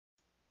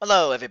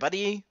Hello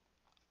everybody,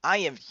 I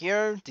am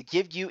here to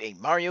give you a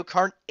Mario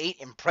Kart 8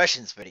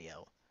 impressions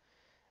video.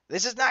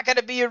 This is not going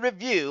to be a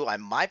review, I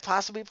might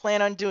possibly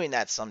plan on doing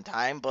that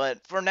sometime,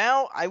 but for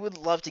now I would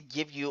love to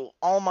give you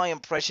all my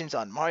impressions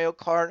on Mario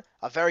Kart,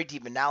 a very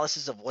deep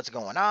analysis of what's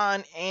going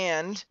on,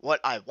 and what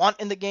I want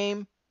in the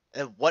game,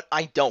 and what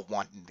I don't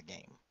want in the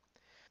game.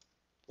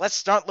 Let's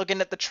start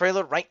looking at the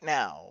trailer right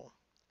now.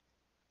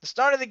 The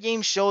start of the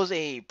game shows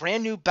a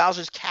brand new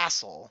Bowser's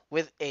Castle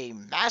with a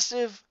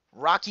massive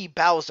Rocky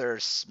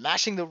Bowser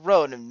smashing the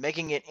road and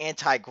making it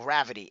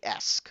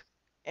anti-gravity-esque.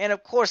 And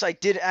of course, I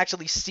did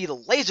actually see the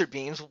laser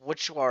beams,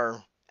 which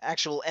are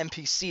actual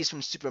NPCs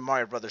from Super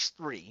Mario Bros.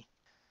 3.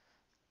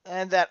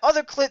 And that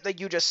other clip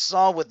that you just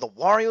saw with the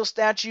Wario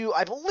statue,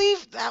 I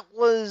believe that's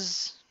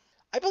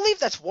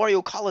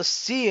Wario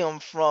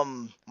Coliseum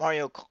from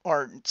Mario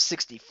Kart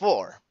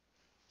 64.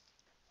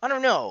 I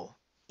don't know.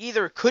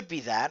 Either it could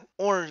be that,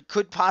 or it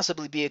could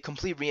possibly be a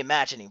complete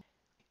reimagining.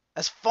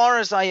 As far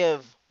as I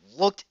have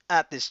looked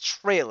at this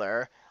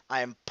trailer, I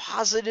am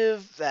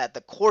positive that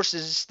the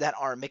courses that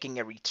are making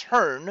a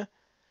return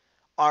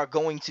are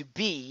going to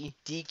be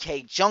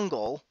DK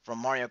Jungle from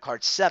Mario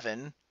Kart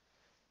 7,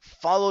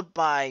 followed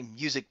by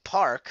Music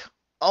Park,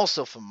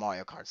 also from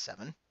Mario Kart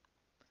 7.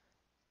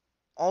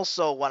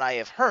 Also, what I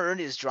have heard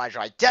is Dry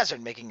Dry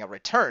Desert making a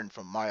return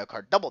from Mario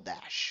Kart Double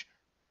Dash.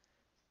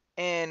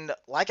 And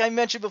like I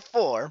mentioned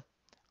before,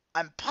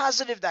 I'm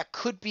positive that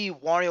could be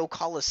Wario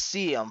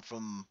Coliseum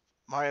from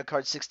Mario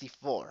Kart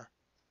 64.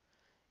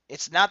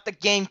 It's not the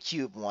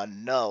GameCube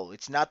one, no,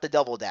 it's not the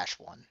Double Dash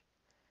one,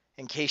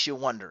 in case you're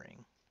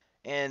wondering.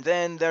 And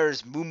then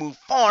there's Moo Moo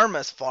Farm,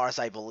 as far as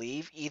I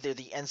believe, either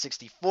the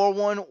N64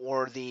 one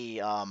or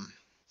the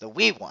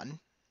Wii one.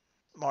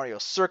 Mario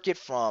Circuit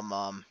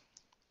from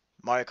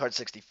Mario Kart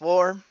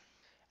 64.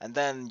 And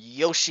then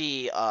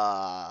Yoshi Gorge,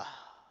 I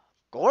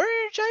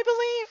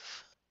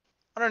believe?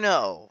 I don't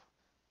know.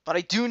 But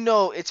I do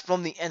know it's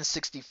from the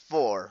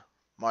N64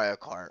 Mario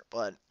Kart,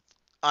 but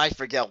I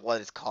forget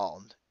what it's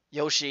called.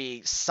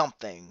 Yoshi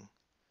something.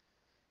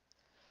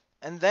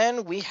 And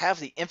then we have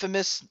the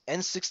infamous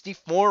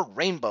N64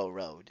 Rainbow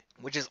Road,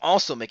 which is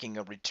also making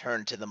a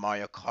return to the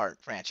Mario Kart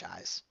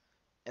franchise.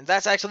 And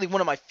that's actually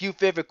one of my few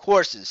favorite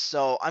courses,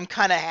 so I'm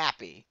kind of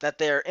happy that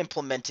they're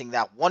implementing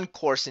that one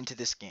course into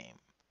this game.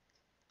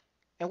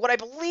 And what I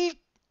believe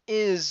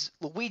is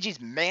Luigi's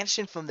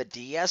Mansion from the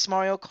DS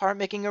Mario Kart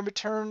making a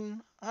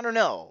return? I don't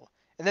know.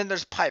 And then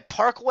there's Pipe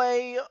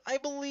Parkway, I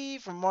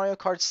believe, from Mario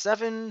Kart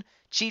 7.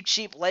 Cheap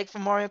Cheap Lake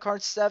from Mario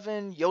Kart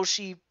 7.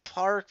 Yoshi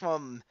Park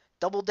from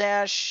Double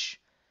Dash.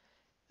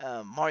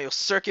 Mario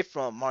Circuit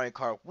from Mario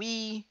Kart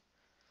Wii.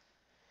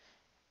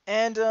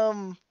 And,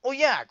 oh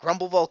yeah,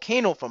 Grumble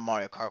Volcano from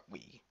Mario Kart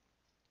Wii.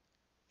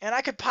 And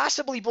I could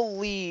possibly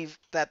believe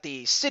that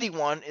the city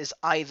one is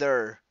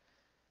either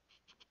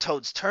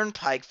Toad's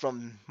Turnpike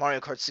from Mario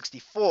Kart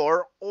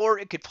 64, or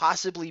it could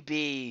possibly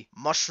be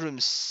Mushroom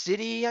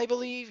City, I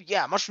believe?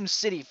 Yeah, Mushroom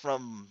City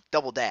from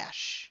Double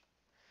Dash.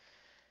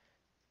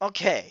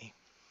 Okay,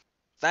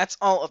 that's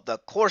all of the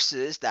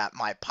courses that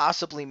might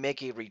possibly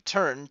make a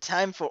return.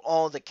 Time for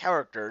all the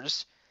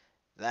characters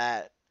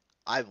that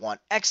I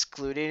want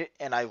excluded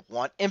and I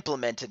want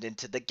implemented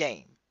into the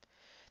game.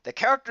 The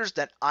characters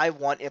that I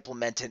want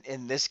implemented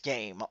in this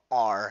game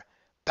are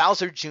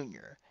Bowser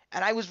Jr.,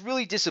 and I was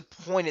really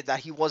disappointed that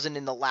he wasn't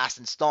in the last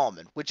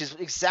installment, which is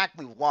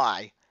exactly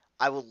why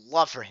I would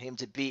love for him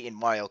to be in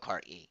Mario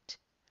Kart 8.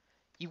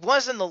 He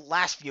was in the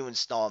last few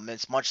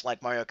installments, much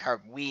like Mario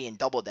Kart Wii and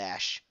Double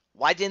Dash.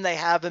 Why didn't they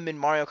have him in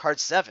Mario Kart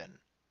 7?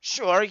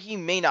 Sure, he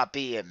may not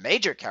be a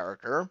major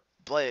character,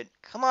 but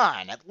come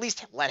on, at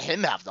least let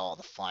him have all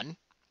the fun.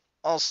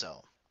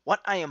 Also, what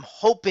I am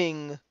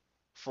hoping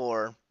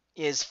for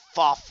is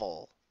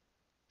Fawful.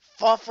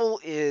 Fawful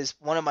is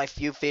one of my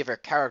few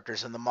favorite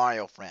characters in the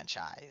Mario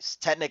franchise.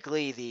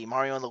 Technically, the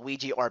Mario and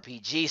Luigi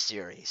RPG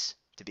series,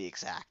 to be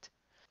exact.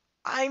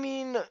 I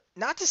mean,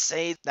 not to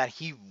say that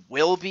he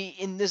will be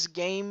in this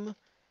game,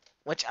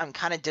 which I'm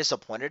kind of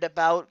disappointed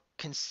about,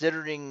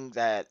 considering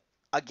that,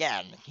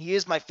 again, he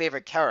is my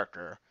favorite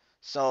character.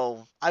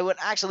 So I would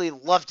actually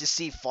love to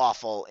see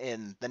Fawful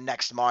in the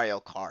next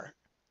Mario Kart.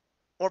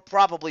 Or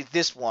probably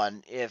this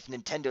one if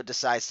Nintendo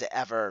decides to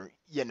ever,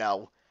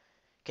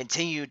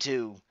 continue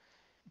to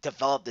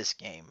develop this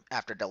game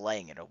after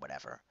delaying it or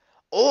whatever.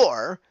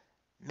 Or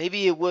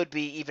maybe it would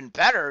be even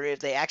better if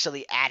they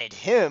actually added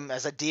him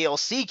as a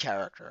DLC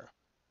character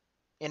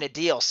in a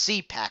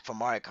DLC pack for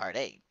Mario Kart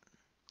 8.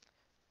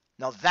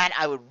 Now that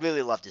I would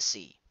really love to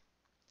see.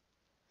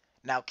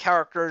 Now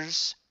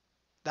characters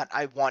that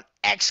I want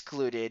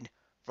excluded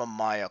from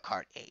Mario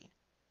Kart 8.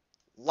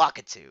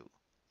 Lakitu.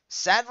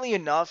 Sadly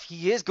enough,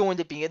 he is going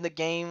to be in the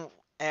game,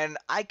 and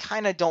I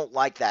kind of don't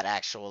like that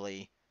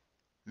actually.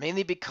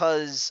 Mainly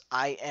because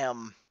I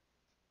am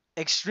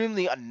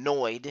extremely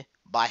annoyed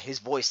by his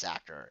voice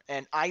actor.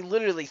 And I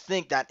literally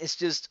think that it's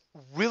just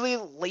really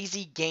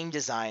lazy game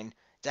design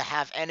to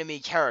have enemy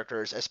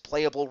characters as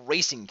playable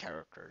racing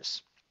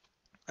characters.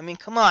 I mean,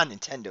 come on,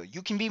 Nintendo.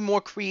 You can be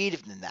more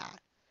creative than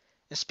that.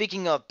 And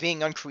speaking of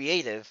being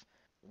uncreative,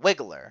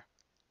 Wiggler.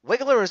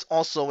 Wiggler is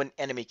also an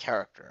enemy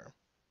character.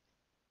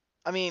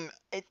 I mean,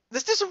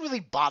 this doesn't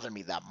really bother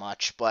me that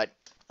much, but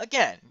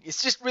again,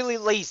 it's just really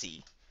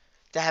lazy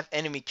to have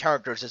enemy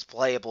characters as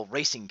playable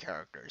racing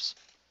characters.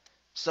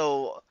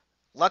 So,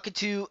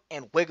 Lakitu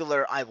and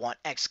Wiggler I want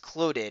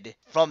excluded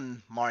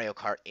from Mario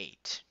Kart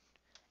 8.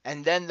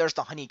 And then there's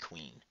the Honey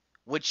Queen,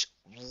 which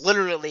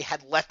literally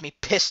had left me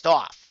pissed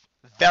off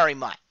very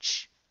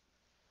much.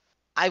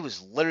 I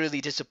was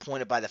literally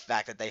disappointed by the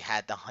fact that they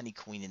had the Honey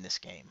Queen in this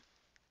game.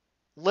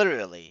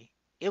 Literally.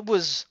 It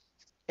was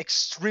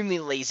extremely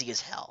lazy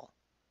as hell.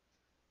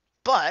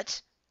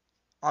 But,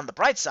 on the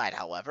bright side,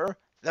 however,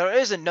 there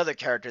is another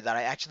character that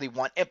I actually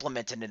want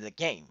implemented in the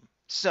game.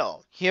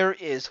 So, here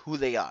is who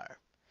they are.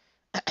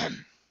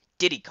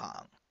 Diddy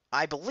Kong.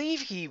 I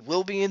believe he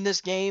will be in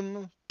this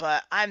game,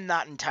 but I'm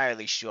not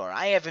entirely sure.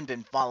 I haven't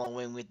been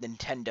following with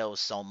Nintendo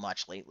so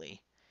much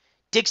lately.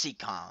 Dixie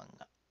Kong.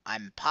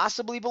 I'm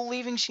possibly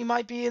believing she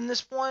might be in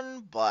this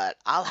one, but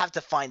I'll have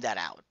to find that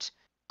out.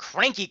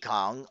 Cranky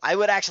Kong, I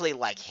would actually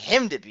like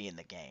him to be in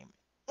the game.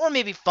 Or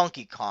maybe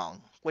Funky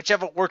Kong.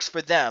 Whichever works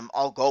for them,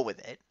 I'll go with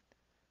it.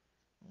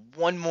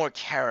 One more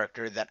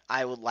character that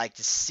I would like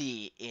to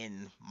see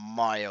in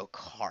Mario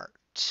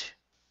Kart.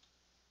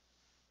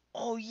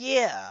 Oh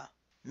yeah,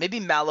 maybe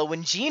Mallow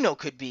and Gino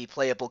could be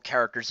playable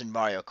characters in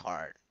Mario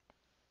Kart.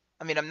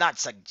 I mean, I'm not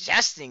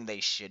suggesting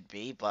they should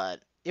be, but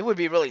it would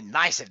be really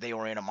nice if they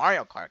were in a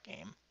Mario Kart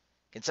game.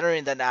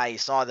 Considering that I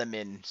saw them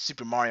in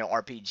Super Mario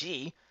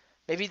RPG,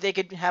 maybe they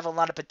could have a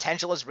lot of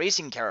potential as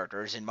racing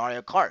characters in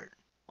Mario Kart.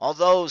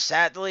 Although,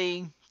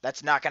 sadly,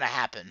 that's not going to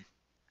happen.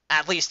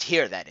 At least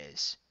here, that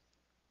is.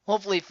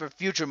 Hopefully for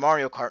future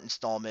Mario Kart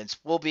installments,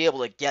 we'll be able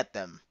to get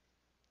them.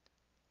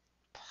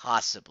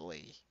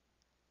 Possibly.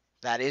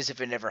 That is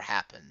if it ever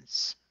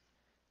happens.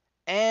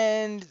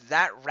 And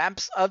that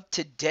wraps up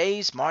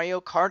today's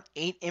Mario Kart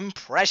 8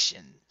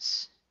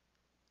 impressions.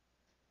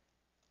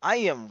 I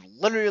am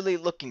literally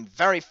looking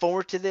very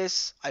forward to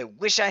this. I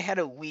wish I had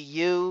a Wii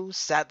U.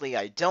 Sadly,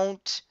 I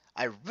don't.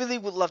 I really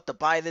would love to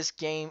buy this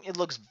game. It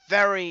looks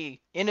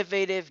very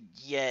innovative,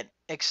 yet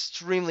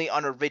extremely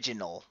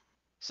unoriginal.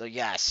 So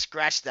yeah,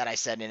 scratch that I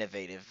said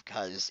innovative,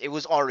 because it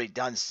was already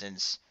done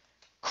since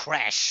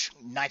Crash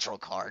Nitro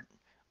Kart,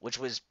 which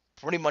was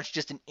pretty much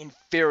just an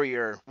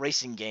inferior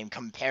racing game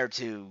compared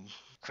to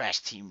Crash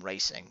Team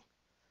Racing.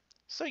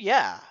 So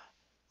yeah,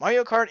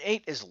 Mario Kart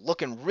 8 is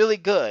looking really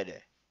good,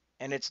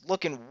 and it's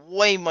looking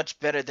way much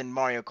better than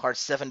Mario Kart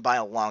 7 by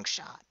a long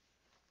shot.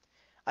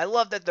 I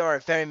love that there are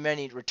very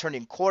many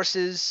returning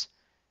courses,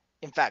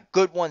 in fact,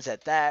 good ones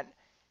at that,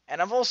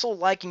 and I'm also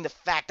liking the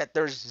fact that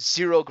there's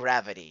zero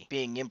gravity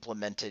being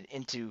implemented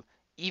into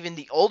even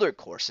the older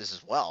courses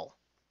as well.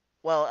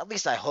 Well, at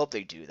least I hope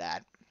they do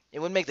that. It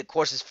would make the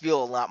courses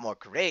feel a lot more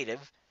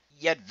creative,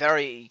 yet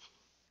very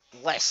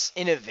less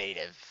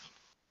innovative.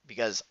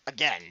 Because,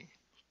 again,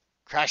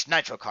 Crash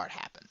Nitro Kart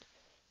happened.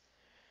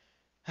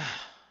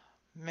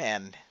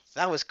 Man,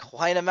 that was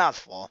quite a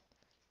mouthful.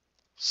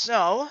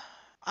 So,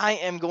 I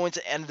am going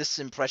to end this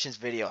impressions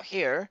video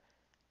here.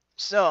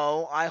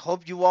 So, I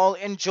hope you all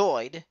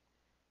enjoyed.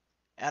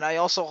 And I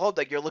also hope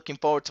that you're looking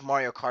forward to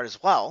Mario Kart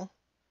as well.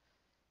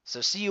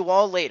 So see you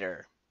all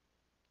later.